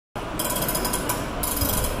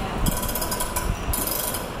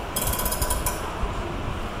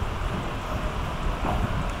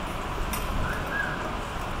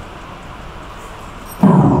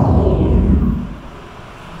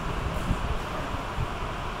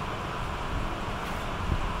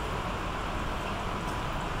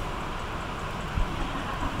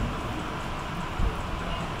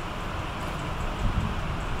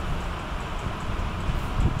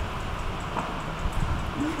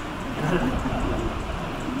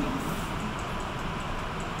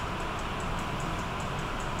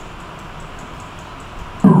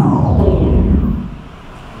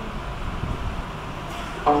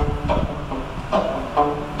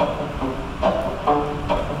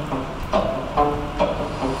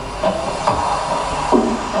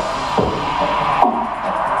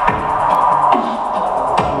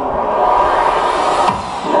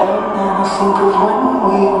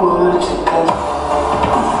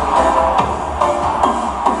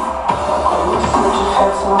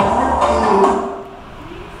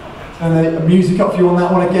And the music up for you on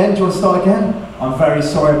that one again. Do you want to start again? I'm very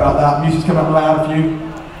sorry about that. Music's coming up loud for you.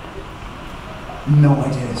 No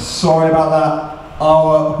idea. Sorry about that.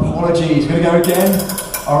 Our apologies. Gonna go again?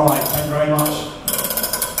 Alright, thank you very much.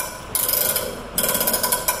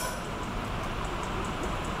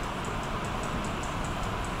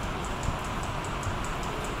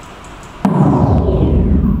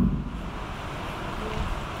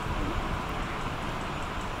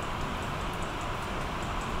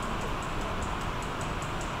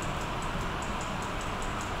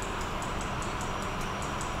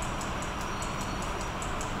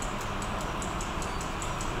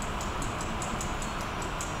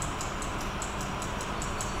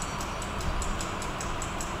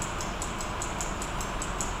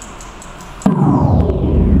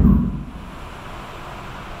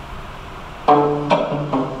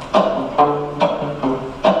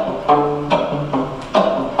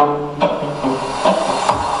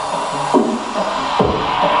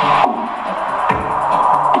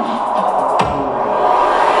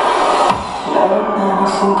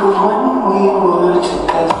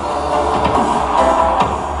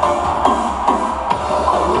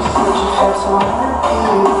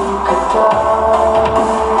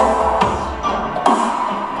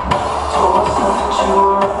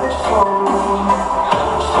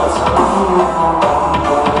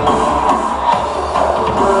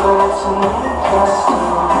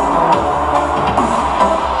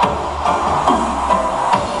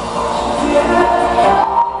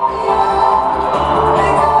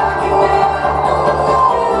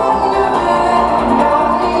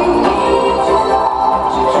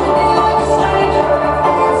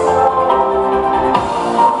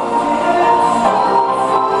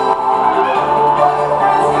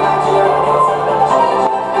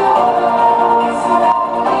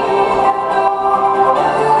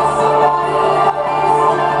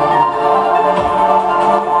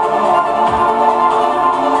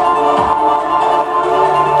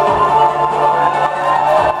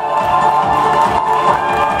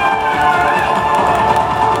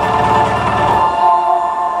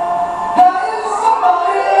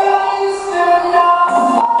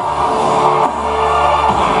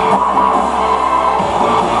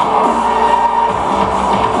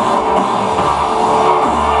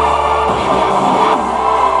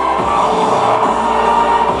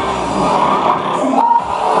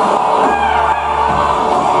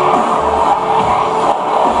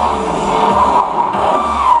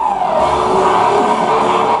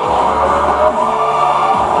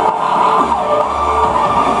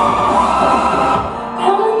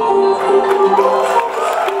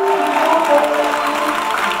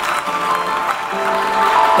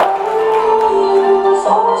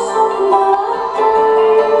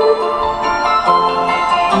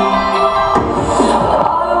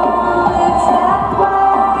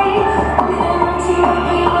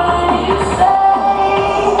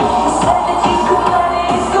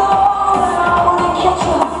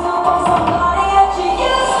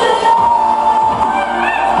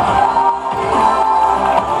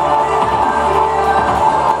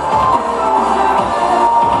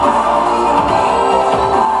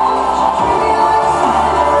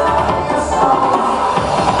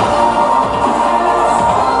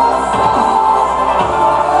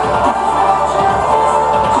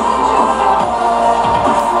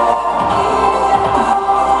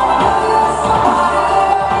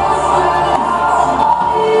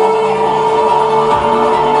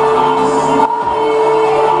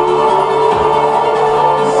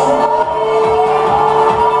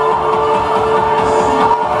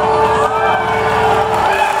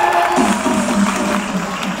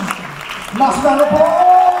 Massive round of applause!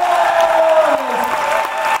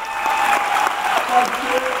 Thank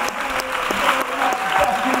you very much,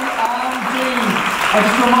 Becky and Dean. I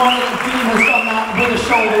just remind you that Dean has done that with a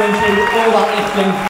shoulder injury, all that lifting.